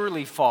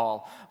surely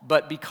fall,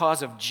 but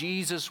because of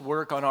Jesus'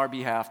 work on our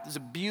behalf. This is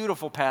a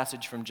beautiful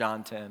passage from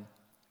John 10.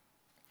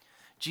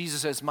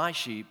 Jesus says, "My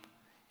sheep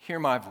hear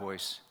my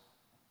voice,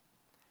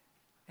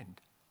 and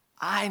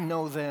I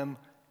know them,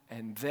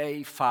 and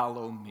they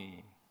follow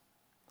me.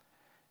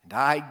 And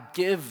I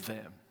give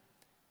them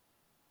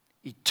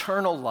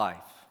eternal life,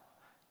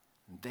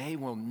 and they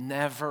will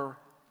never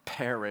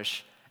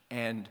perish,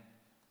 and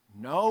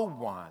no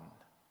one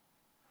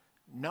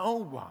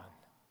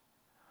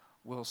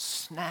will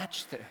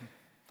snatch them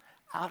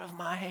out of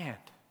my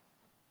hand."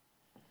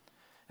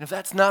 And if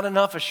that's not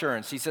enough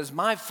assurance, he says,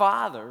 "My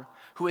Father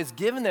who has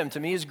given them to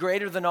me is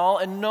greater than all,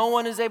 and no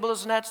one is able to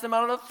snatch them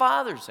out of the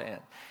Father's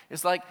hand."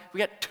 It's like we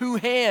got 2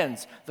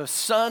 hands. The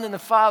Son and the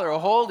Father are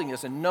holding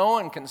us, and no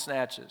one can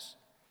snatch us.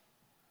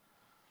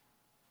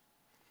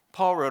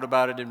 Paul wrote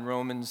about it in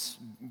Romans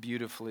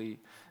beautifully.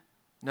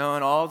 "No,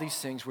 in all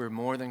these things we're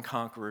more than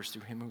conquerors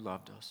through him who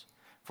loved us.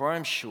 For I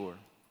am sure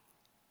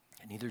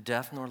that neither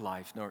death nor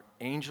life, nor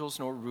angels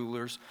nor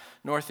rulers,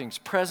 nor things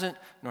present,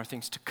 nor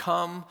things to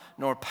come,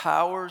 nor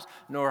powers,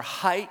 nor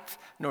height,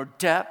 nor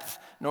depth,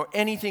 nor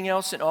anything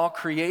else in all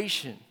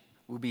creation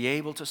will be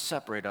able to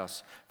separate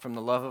us from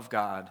the love of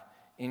God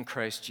in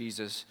Christ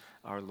Jesus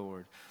our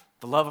Lord."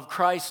 The love of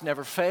Christ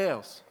never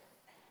fails.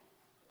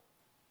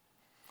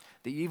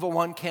 The evil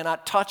one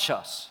cannot touch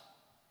us.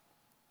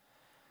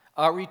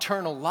 Our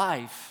eternal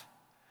life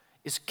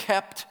is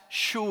kept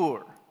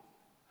sure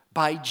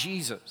by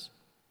Jesus.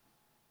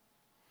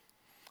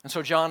 And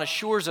so John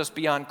assures us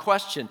beyond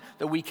question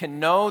that we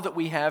can know that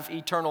we have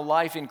eternal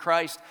life in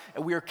Christ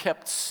and we are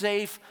kept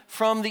safe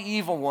from the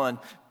evil one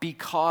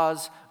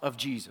because of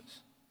Jesus.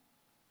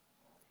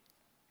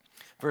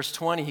 Verse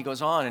 20, he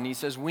goes on and he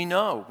says, we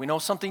know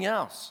something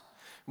else.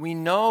 We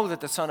know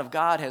that the Son of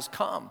God has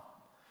come.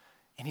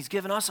 And he's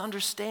given us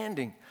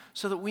understanding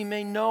so that we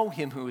may know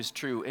him who is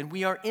true. And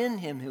we are in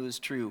him who is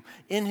true,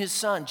 in his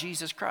Son,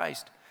 Jesus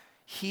Christ.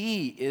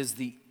 He is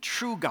the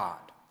true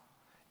God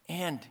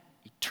and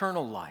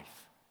eternal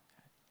life.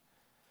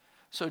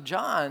 So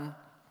John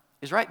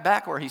is right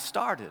back where he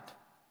started.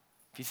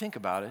 If you think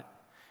about it,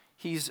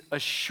 he's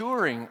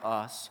assuring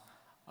us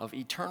of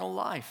eternal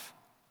life.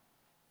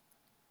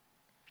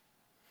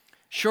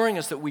 Assuring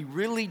us that we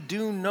really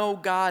do know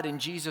God in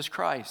Jesus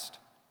Christ.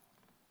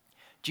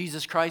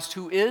 Jesus Christ,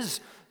 who is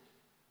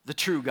the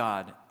true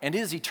God and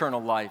is eternal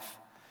life.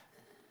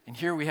 And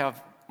here we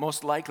have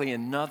most likely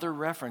another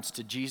reference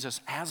to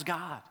Jesus as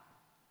God,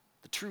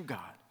 the true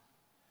God.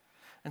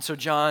 And so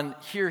John,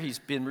 here he's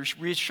been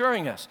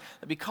reassuring us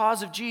that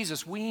because of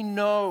Jesus, we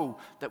know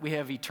that we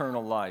have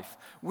eternal life.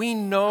 We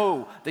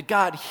know that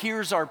God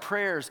hears our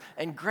prayers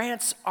and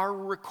grants our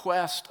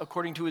request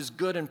according to his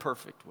good and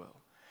perfect will.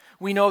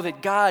 We know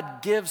that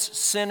God gives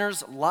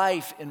sinners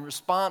life in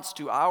response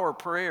to our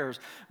prayers.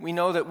 We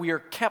know that we are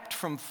kept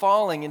from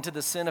falling into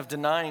the sin of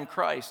denying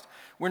Christ.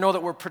 We know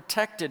that we're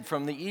protected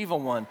from the evil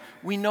one.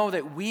 We know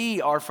that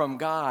we are from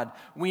God.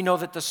 We know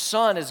that the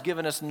Son has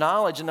given us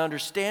knowledge and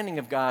understanding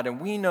of God. And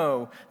we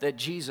know that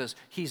Jesus,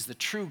 he's the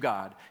true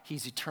God.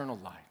 He's eternal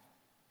life.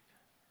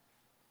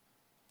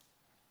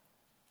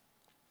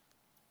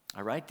 I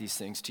write these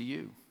things to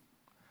you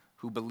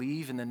who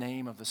believe in the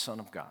name of the Son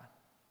of God,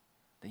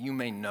 that you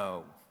may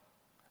know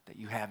that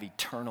you have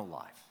eternal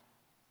life.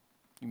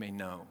 You may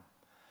know.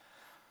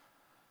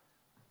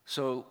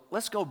 So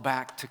let's go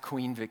back to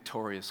Queen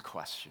Victoria's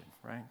question,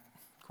 right?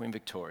 Queen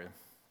Victoria.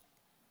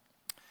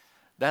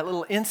 That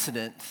little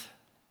incident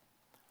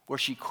where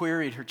she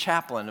queried her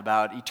chaplain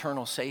about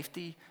eternal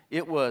safety,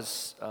 it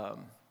was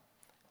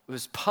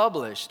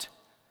published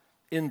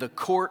in the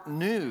court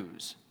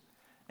news.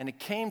 and it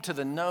came to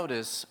the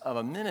notice of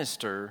a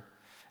minister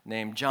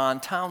named John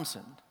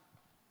Townsend.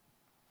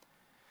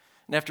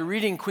 And after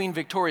reading Queen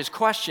Victoria's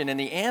question and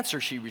the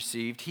answer she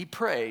received, he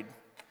prayed,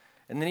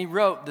 and then he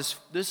wrote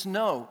this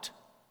note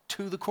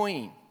to the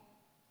Queen.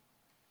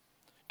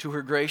 To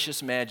Her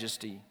Gracious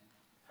Majesty,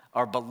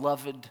 our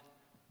beloved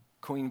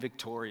Queen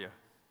Victoria,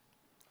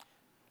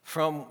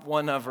 from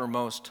one of her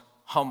most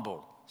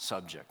humble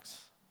subjects.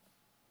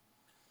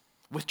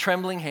 With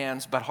trembling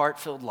hands but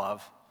heart-filled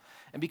love,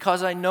 and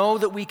because I know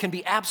that we can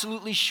be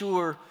absolutely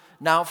sure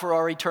now for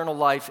our eternal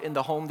life in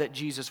the home that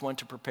Jesus went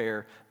to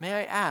prepare, may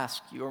I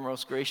ask your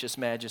most gracious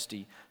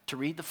Majesty to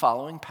read the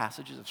following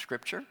passages of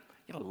Scripture?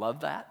 You'll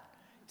love that.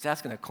 He's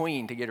asking a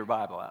queen to get her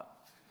Bible out.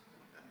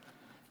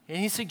 And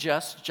he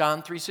suggests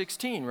John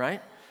 3:16,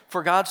 right?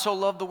 For God so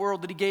loved the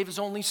world that he gave his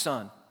only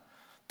Son,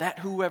 that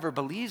whoever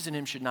believes in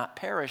him should not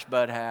perish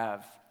but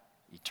have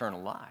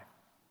eternal life.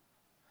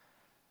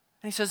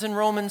 And he says in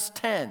Romans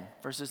 10,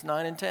 verses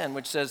 9 and 10,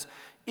 which says,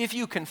 if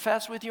you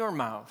confess with your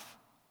mouth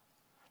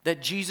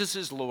that Jesus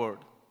is Lord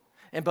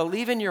and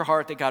believe in your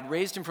heart that God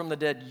raised him from the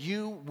dead,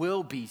 you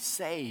will be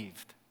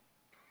saved.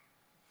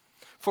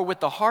 For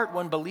with the heart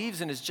one believes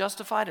and is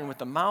justified, and with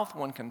the mouth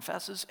one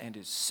confesses and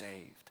is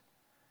saved.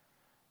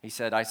 He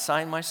said, I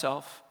sign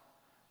myself,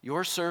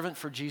 your servant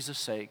for Jesus'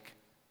 sake,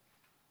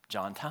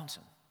 John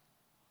Townsend.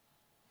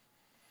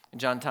 And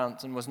John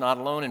Townsend was not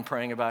alone in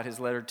praying about his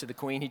letter to the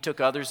Queen. He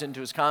took others into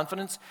his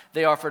confidence.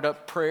 They offered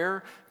up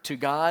prayer to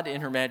God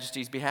in Her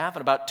Majesty's behalf.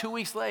 And about 2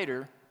 weeks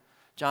later,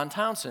 John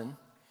Townsend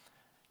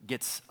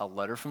gets a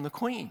letter from the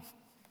Queen.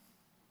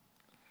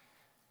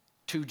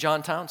 To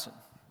John Townsend,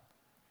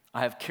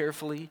 I have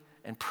carefully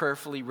and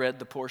prayerfully read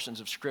the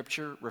portions of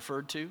Scripture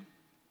referred to.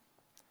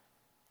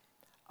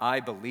 I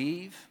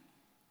believe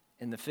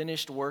in the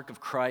finished work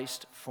of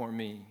Christ for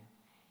me.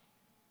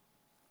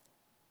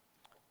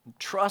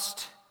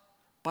 Trust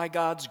by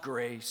God's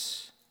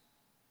grace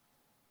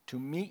to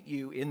meet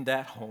you in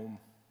that home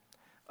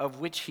of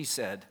which he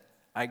said,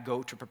 I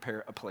go to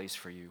prepare a place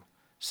for you.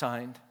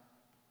 Signed,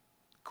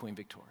 Queen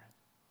Victoria.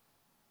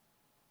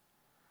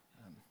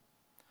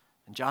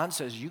 And John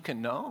says, you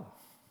can know.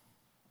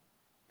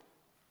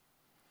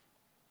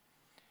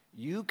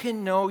 You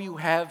can know you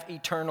have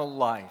eternal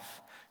life.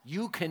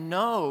 You can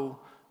know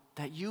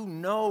that you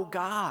know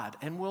God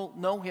and will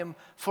know him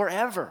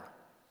forever.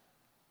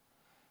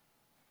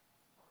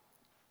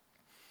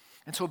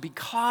 And so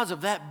because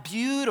of that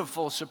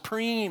beautiful,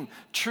 supreme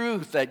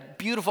truth, that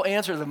beautiful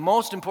answer to the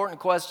most important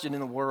question in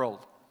the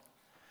world,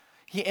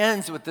 he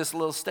ends with this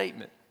little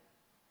statement.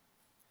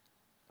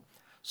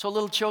 So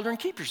little children,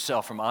 keep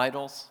yourself from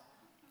idols.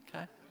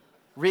 Okay?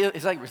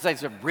 It's like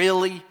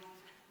really?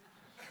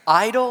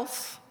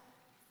 Idols?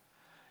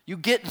 You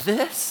get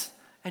this?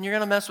 And you're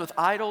going to mess with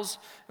idols?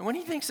 And when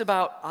he thinks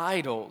about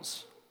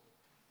idols,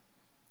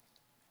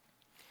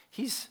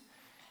 he's,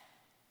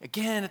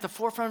 again, at the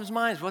forefront of his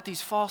mind is what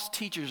these false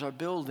teachers are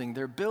building.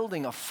 They're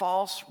building a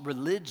false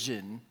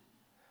religion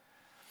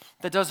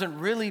that doesn't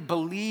really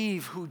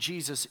believe who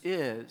Jesus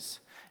is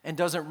and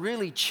doesn't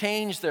really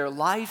change their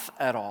life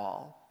at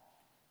all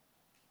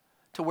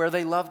to where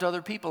they loved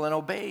other people and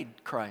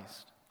obeyed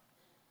Christ.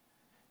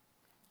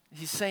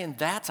 He's saying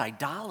that's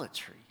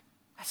idolatry.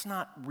 That's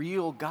not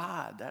real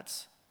God.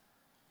 That's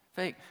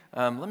fake.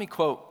 Let me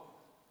quote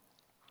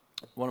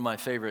one of my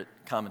favorite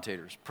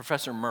commentators,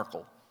 Professor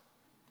Merkel.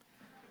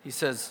 He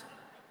says,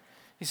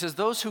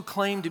 those who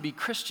claim to be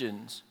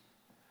Christians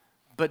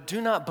but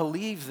do not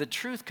believe the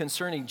truth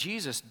concerning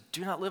Jesus,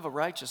 do not live a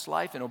righteous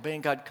life in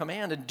obeying God's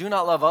command, and do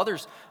not love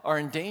others, are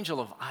in danger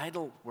of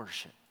idol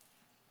worship.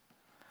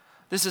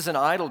 This is an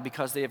idol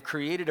because they have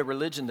created a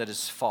religion that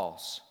is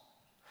false.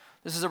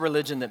 This is a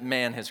religion that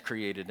man has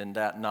created and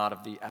that not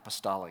of the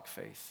apostolic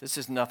faith. This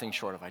is nothing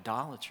short of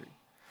idolatry.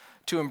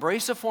 To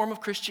embrace a form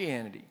of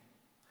Christianity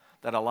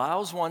that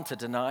allows one to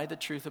deny the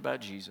truth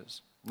about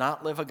Jesus,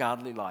 not live a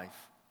godly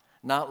life,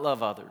 not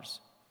love others,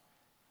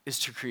 is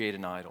to create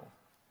an idol.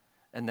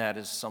 And that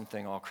is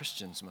something all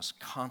Christians must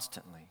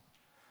constantly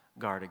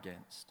guard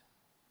against.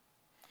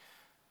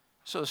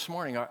 So this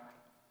morning,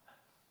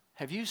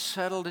 have you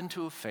settled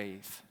into a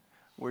faith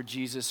where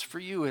Jesus for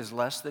you is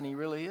less than he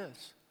really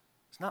is?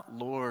 He's not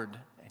Lord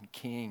and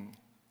King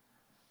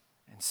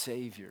and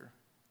Savior.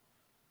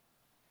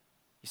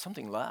 He's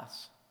something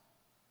less.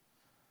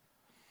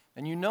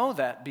 And you know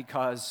that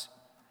because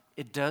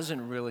it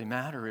doesn't really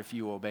matter if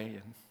you obey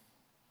him.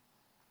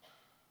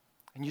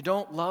 And you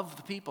don't love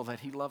the people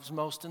that he loves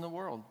most in the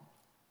world,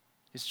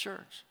 his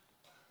church.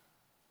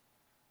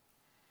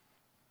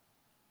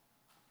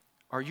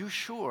 Are you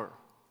sure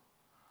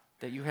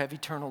that you have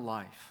eternal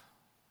life?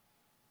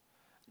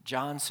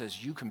 John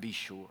says you can be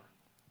sure.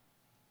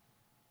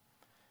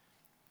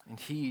 And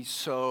he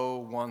so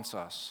wants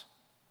us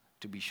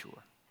to be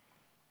sure.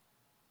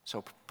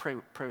 So pray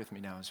with me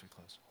now as we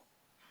close.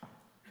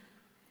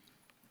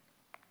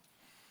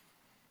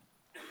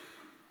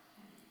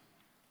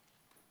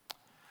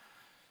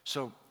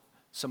 So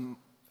some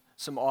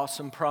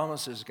awesome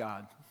promises,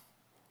 God.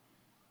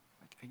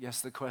 I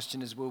guess the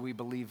question is, will we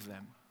believe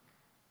them?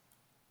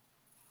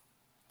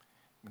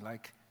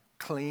 Like,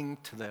 cling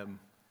to them,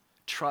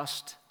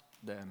 trust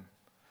them,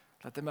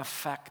 let them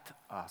affect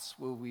us.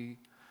 Will we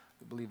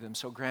believe them?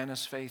 So grant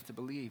us faith to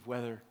believe,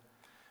 whether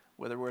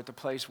we're at the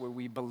place where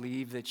we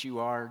believe that you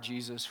are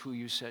Jesus, who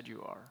you said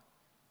you are,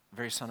 the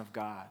very Son of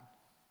God,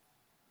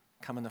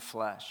 come in the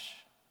flesh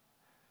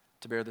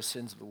to bear the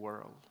sins of the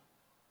world.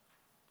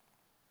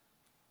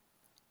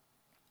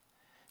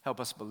 Help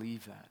us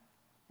believe that.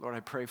 Lord, I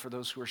pray for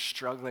those who are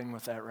struggling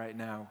with that right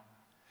now,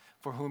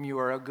 for whom you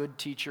are a good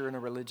teacher and a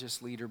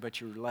religious leader, but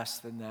you're less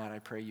than that. I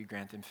pray you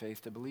grant them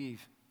faith to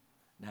believe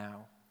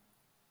now.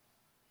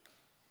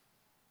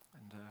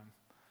 And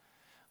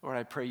Lord,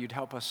 I pray you'd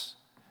help us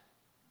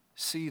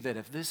see that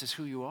if this is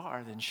who you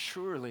are, then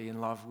surely in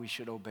love we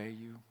should obey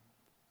you.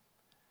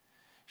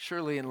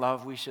 Surely in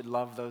love we should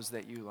love those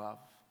that you love,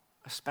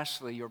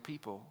 especially your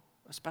people,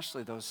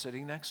 especially those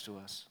sitting next to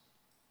us.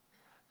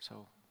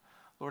 So,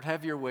 Lord,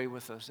 have your way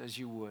with us as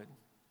you would,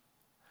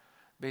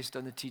 based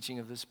on the teaching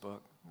of this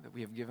book that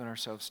we have given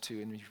ourselves to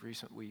in these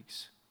recent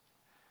weeks.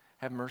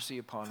 Have mercy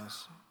upon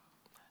us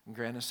and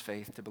grant us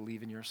faith to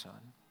believe in your Son,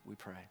 we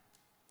pray.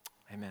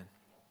 Amen.